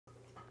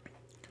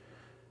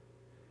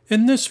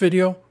In this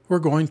video, we're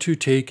going to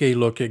take a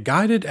look at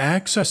guided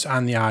access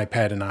on the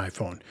iPad and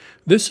iPhone.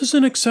 This is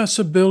an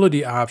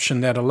accessibility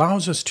option that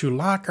allows us to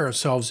lock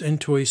ourselves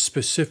into a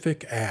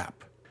specific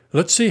app.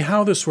 Let's see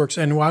how this works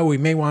and why we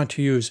may want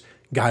to use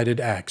guided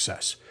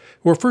access.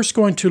 We're first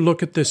going to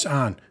look at this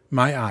on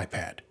my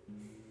iPad.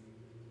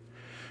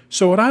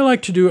 So what I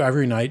like to do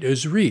every night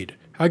is read.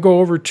 I go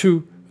over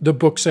to the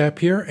Books app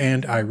here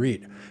and I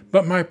read.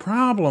 But my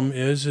problem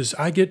is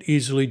I get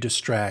easily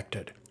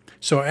distracted.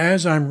 So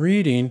as I'm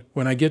reading,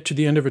 when I get to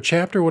the end of a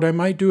chapter, what I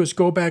might do is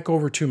go back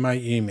over to my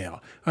email.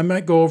 I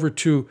might go over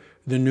to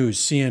the news,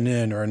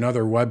 CNN, or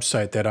another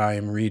website that I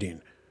am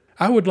reading.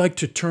 I would like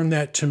to turn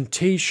that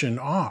temptation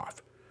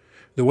off.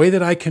 The way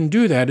that I can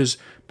do that is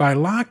by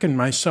locking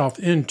myself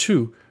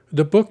into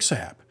the Books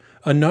app.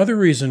 Another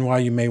reason why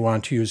you may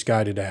want to use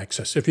guided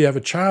access. If you have a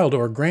child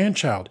or a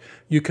grandchild,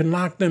 you can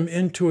lock them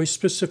into a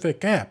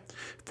specific app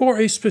for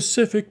a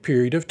specific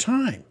period of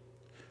time.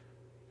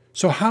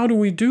 So how do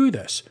we do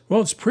this?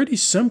 Well, it's pretty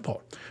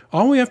simple.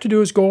 All we have to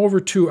do is go over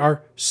to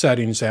our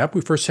Settings app.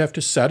 We first have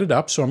to set it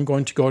up, so I'm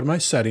going to go to my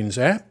Settings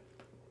app.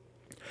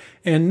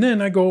 And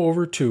then I go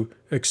over to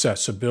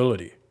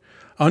Accessibility.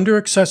 Under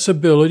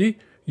Accessibility,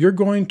 you're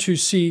going to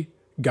see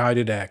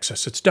Guided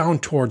Access. It's down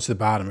towards the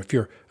bottom. If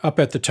you're up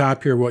at the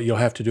top here, what you'll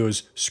have to do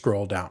is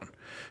scroll down.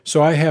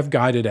 So I have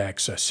Guided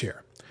Access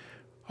here.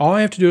 All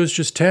I have to do is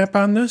just tap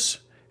on this,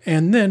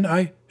 and then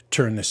I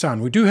turn this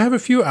on. We do have a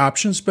few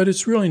options, but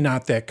it's really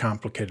not that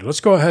complicated. Let's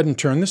go ahead and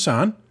turn this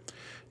on.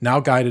 Now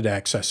guided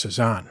access is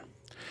on.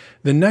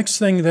 The next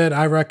thing that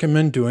I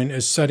recommend doing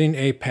is setting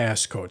a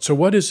passcode. So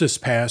what is this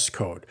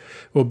passcode?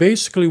 Well,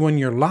 basically when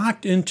you're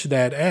locked into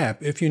that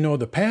app, if you know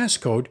the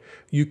passcode,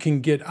 you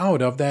can get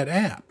out of that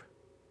app.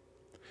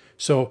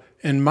 So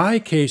in my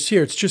case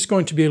here, it's just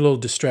going to be a little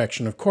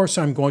distraction. Of course,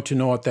 I'm going to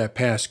know what that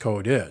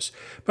passcode is,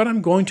 but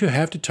I'm going to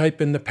have to type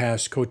in the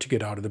passcode to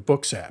get out of the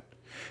Books app.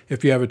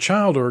 If you have a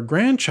child or a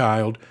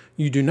grandchild,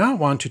 you do not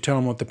want to tell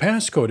them what the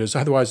passcode is,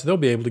 otherwise they'll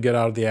be able to get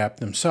out of the app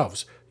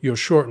themselves. You'll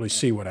shortly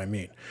see what I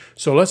mean.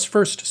 So let's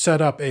first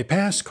set up a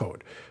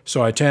passcode.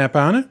 So I tap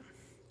on it,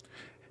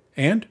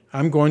 and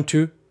I'm going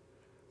to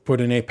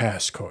put in a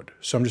passcode.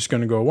 So I'm just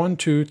going to go 1,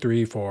 2,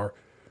 3, 4,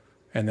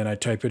 and then I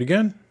type it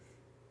again.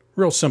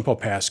 Real simple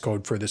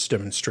passcode for this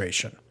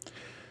demonstration.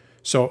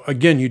 So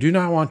again, you do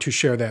not want to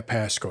share that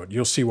passcode.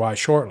 You'll see why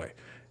shortly.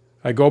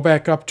 I go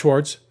back up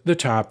towards the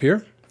top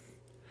here.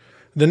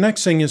 The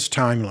next thing is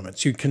time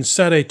limits. You can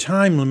set a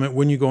time limit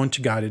when you go into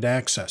guided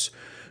access.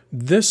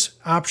 This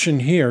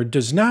option here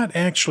does not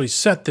actually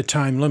set the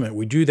time limit.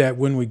 We do that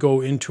when we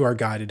go into our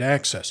guided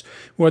access.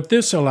 What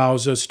this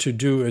allows us to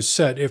do is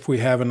set if we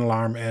have an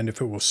alarm and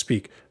if it will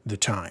speak the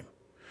time.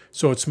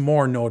 So it's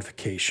more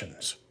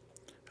notifications.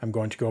 I'm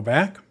going to go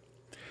back.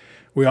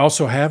 We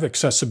also have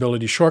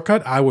accessibility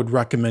shortcut. I would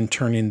recommend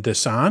turning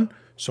this on.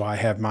 So I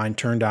have mine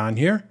turned on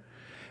here.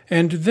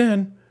 And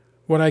then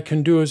what I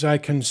can do is I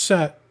can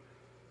set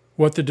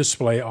what the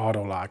display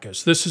auto lock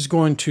is. This is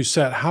going to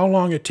set how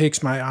long it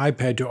takes my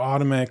iPad to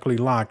automatically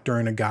lock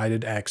during a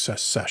guided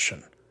access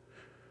session.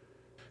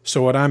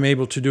 So what I'm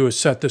able to do is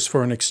set this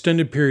for an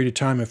extended period of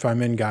time if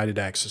I'm in guided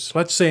access.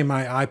 Let's say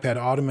my iPad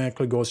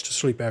automatically goes to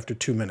sleep after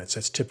 2 minutes.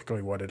 That's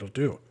typically what it'll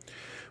do.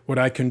 What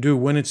I can do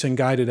when it's in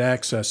guided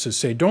access is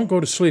say, don't go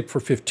to sleep for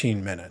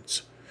 15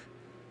 minutes.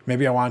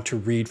 Maybe I want to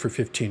read for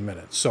 15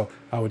 minutes. So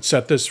I would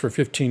set this for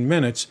 15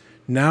 minutes.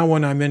 Now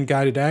when I'm in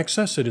guided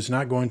access, it is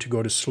not going to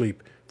go to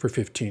sleep for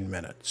 15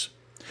 minutes.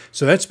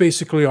 So that's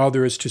basically all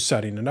there is to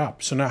setting it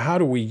up. So now how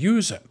do we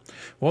use it?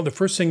 Well, the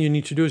first thing you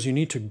need to do is you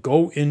need to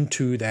go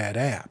into that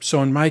app.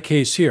 So in my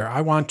case here, I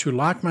want to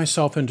lock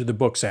myself into the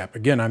Books app.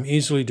 Again, I'm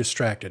easily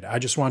distracted. I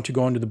just want to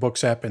go into the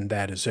Books app and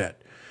that is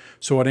it.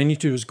 So what I need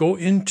to do is go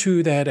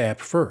into that app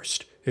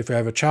first. If you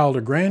have a child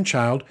or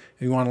grandchild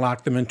and you want to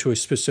lock them into a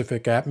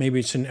specific app,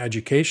 maybe it's an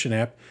education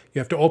app, you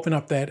have to open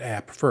up that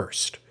app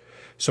first.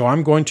 So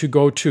I'm going to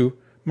go to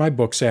my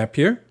Books app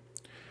here.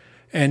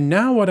 And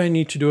now what I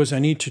need to do is I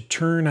need to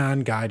turn on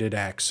guided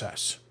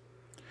access.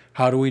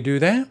 How do we do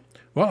that?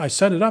 Well, I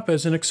set it up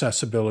as an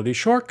accessibility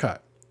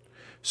shortcut.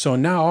 So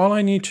now all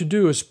I need to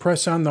do is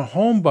press on the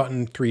home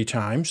button 3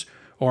 times,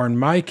 or in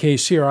my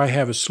case here, I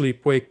have a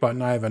sleep-wake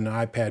button. I have an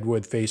iPad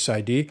with Face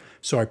ID,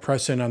 so I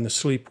press in on the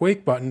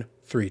sleep-wake button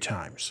 3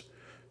 times.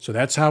 So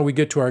that's how we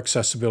get to our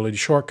accessibility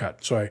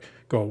shortcut. So I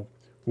go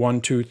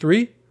 1, 2,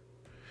 3,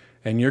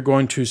 and you're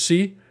going to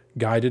see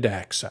guided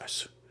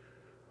access.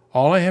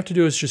 All I have to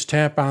do is just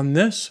tap on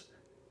this,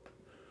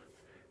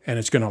 and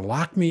it's going to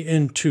lock me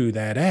into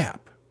that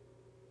app.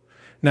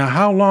 Now,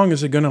 how long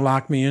is it going to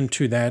lock me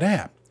into that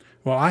app?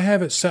 Well, I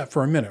have it set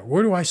for a minute.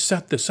 Where do I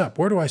set this up?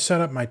 Where do I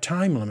set up my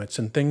time limits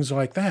and things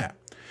like that?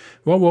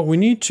 Well, what we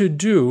need to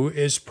do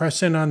is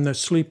press in on the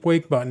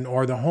sleep-wake button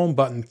or the home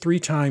button 3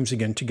 times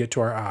again to get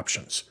to our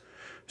options.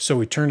 So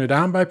we turn it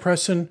on by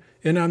pressing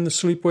in on the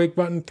sleep-wake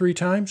button 3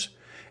 times,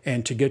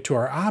 and to get to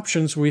our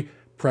options, we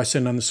press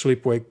in on the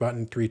sleep-wake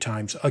button 3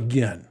 times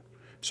again.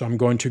 So I'm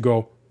going to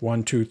go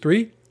 1, 2,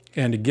 3.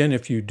 And again,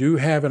 if you do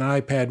have an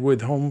iPad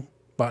with home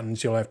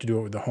buttons, you'll have to do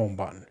it with the home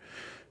button.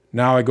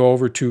 Now I go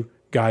over to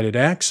guided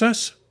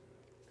access.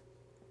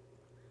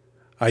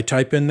 I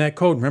type in that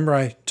code. Remember,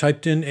 I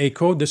typed in a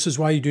code. This is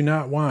why you do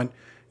not want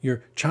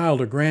your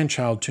child or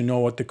grandchild to know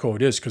what the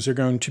code is, because they're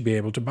going to be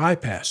able to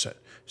bypass it.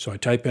 So I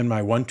type in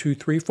my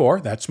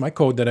 1234. That's my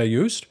code that I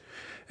used.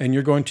 And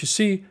you're going to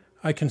see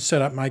I can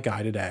set up my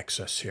guided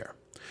access here.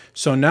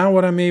 So now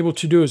what I'm able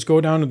to do is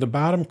go down to the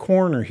bottom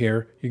corner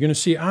here. You're going to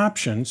see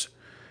options.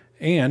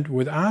 And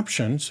with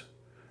options,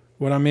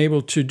 what I'm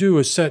able to do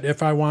is set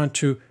if I want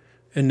to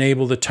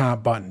enable the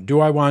top button.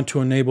 Do I want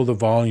to enable the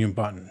volume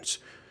buttons?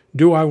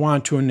 Do I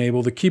want to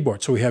enable the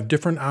keyboard? So we have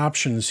different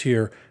options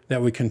here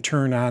that we can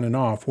turn on and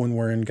off when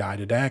we're in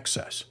guided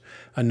access.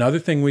 Another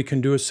thing we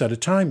can do is set a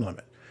time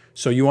limit.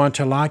 So you want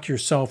to lock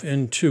yourself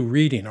into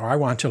reading, or I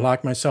want to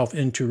lock myself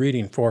into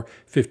reading for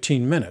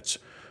 15 minutes.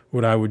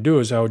 What I would do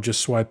is I would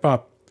just swipe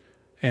up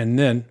and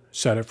then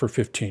set it for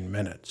 15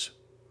 minutes.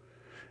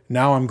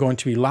 Now I'm going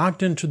to be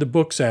locked into the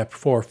Books app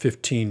for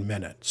 15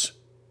 minutes.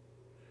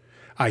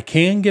 I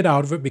can get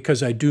out of it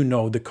because I do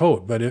know the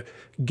code. But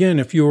again,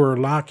 if you are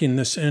locking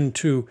this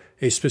into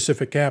a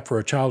specific app for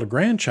a child or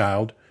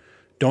grandchild,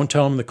 don't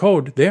tell them the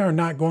code. They are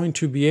not going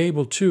to be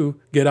able to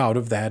get out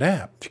of that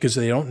app because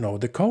they don't know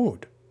the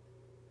code.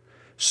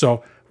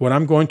 So what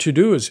I'm going to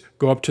do is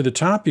go up to the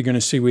top. You're going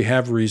to see we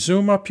have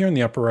resume up here in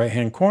the upper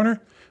right-hand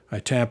corner. I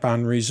tap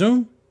on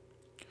resume.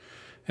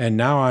 And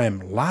now I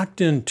am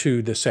locked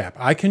into this app.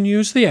 I can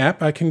use the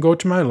app. I can go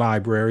to my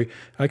library.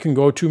 I can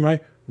go to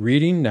my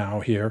reading now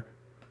here.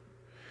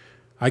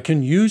 I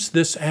can use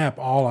this app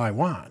all I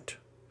want.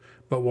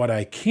 But what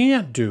I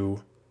can't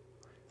do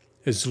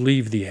is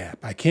leave the app.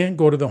 I can't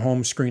go to the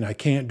home screen. I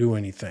can't do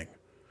anything.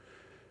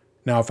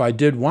 Now, if I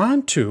did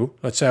want to,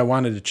 let's say I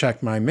wanted to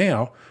check my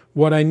mail,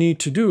 what I need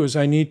to do is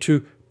I need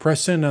to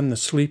press in on the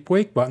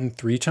sleep-wake button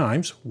 3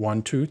 times,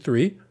 1, 2,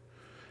 3,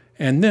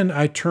 and then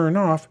I turn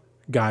off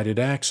guided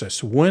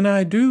access. When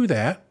I do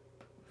that,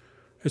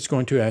 it's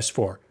going to ask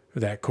for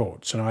that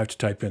code. So now I have to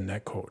type in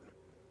that code.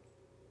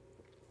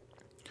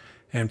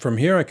 And from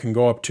here, I can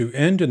go up to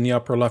end in the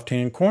upper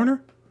left-hand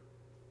corner.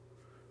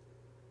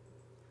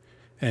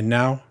 And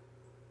now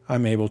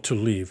I'm able to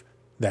leave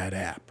that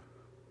app.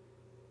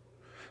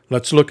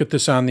 Let's look at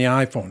this on the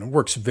iPhone. It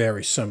works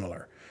very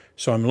similar.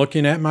 So I'm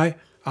looking at my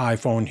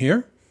iPhone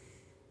here.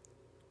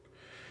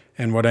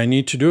 And what I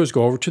need to do is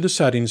go over to the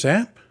Settings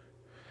app.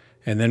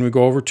 And then we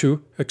go over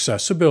to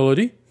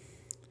Accessibility.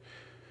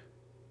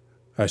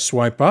 I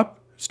swipe up.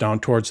 It's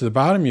down towards the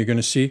bottom. You're going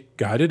to see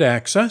Guided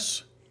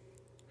Access.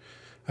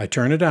 I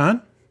turn it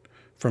on.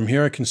 From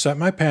here, I can set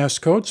my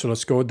passcode. So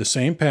let's go with the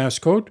same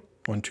passcode,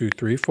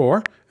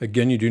 1234.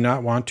 Again, you do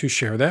not want to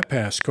share that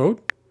passcode.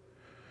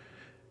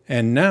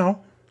 And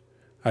now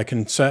I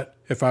can set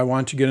if I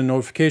want to get a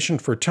notification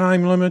for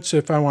time limits,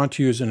 if I want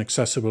to use an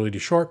accessibility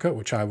shortcut,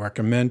 which I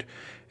recommend,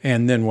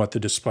 and then what the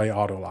display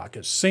auto lock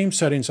is. Same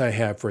settings I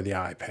have for the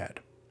iPad.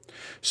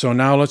 So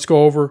now let's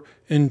go over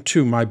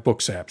into my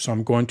Books app. So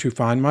I'm going to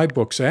find my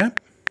Books app.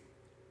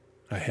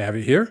 I have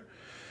it here.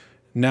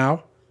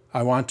 Now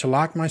I want to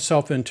lock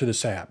myself into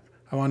this app.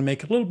 I want to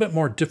make it a little bit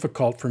more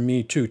difficult for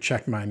me to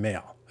check my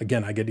mail.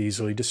 Again, I get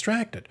easily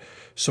distracted.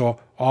 So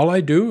all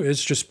I do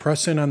is just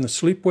press in on the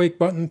sleep-wake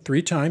button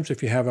 3 times.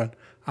 If you have an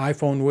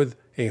iPhone with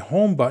a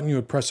home button, you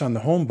would press on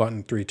the home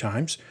button 3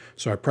 times.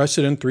 So I press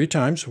it in 3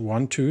 times,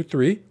 1, 2,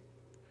 3.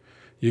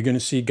 You're going to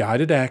see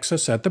guided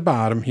access at the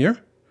bottom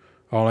here.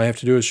 All I have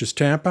to do is just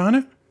tap on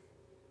it.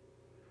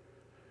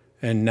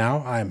 And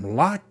now I'm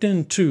locked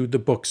into the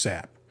Books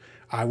app.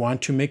 I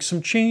want to make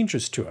some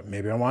changes to it.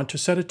 Maybe I want to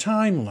set a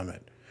time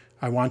limit.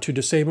 I want to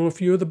disable a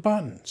few of the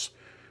buttons.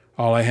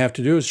 All I have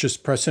to do is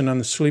just press in on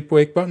the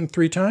sleep-wake button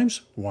 3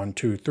 times, 1,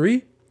 2,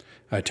 3.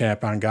 I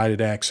tap on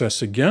guided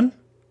access again.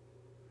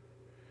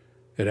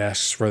 It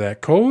asks for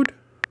that code.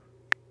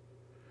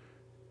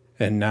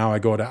 And now I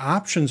go to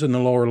options in the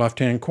lower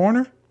left-hand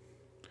corner.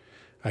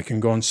 I can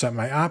go and set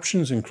my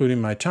options,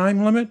 including my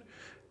time limit.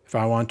 If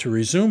I want to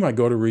resume, I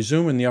go to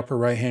resume in the upper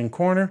right-hand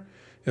corner.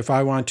 If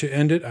I want to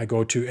end it, I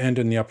go to end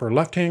in the upper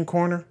left-hand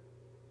corner.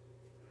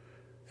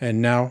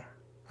 And now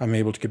I'm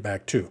able to get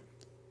back to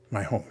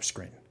my home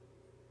screen.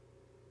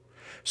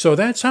 So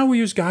that's how we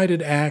use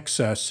guided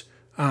access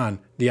on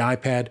the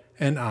iPad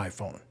and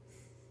iPhone.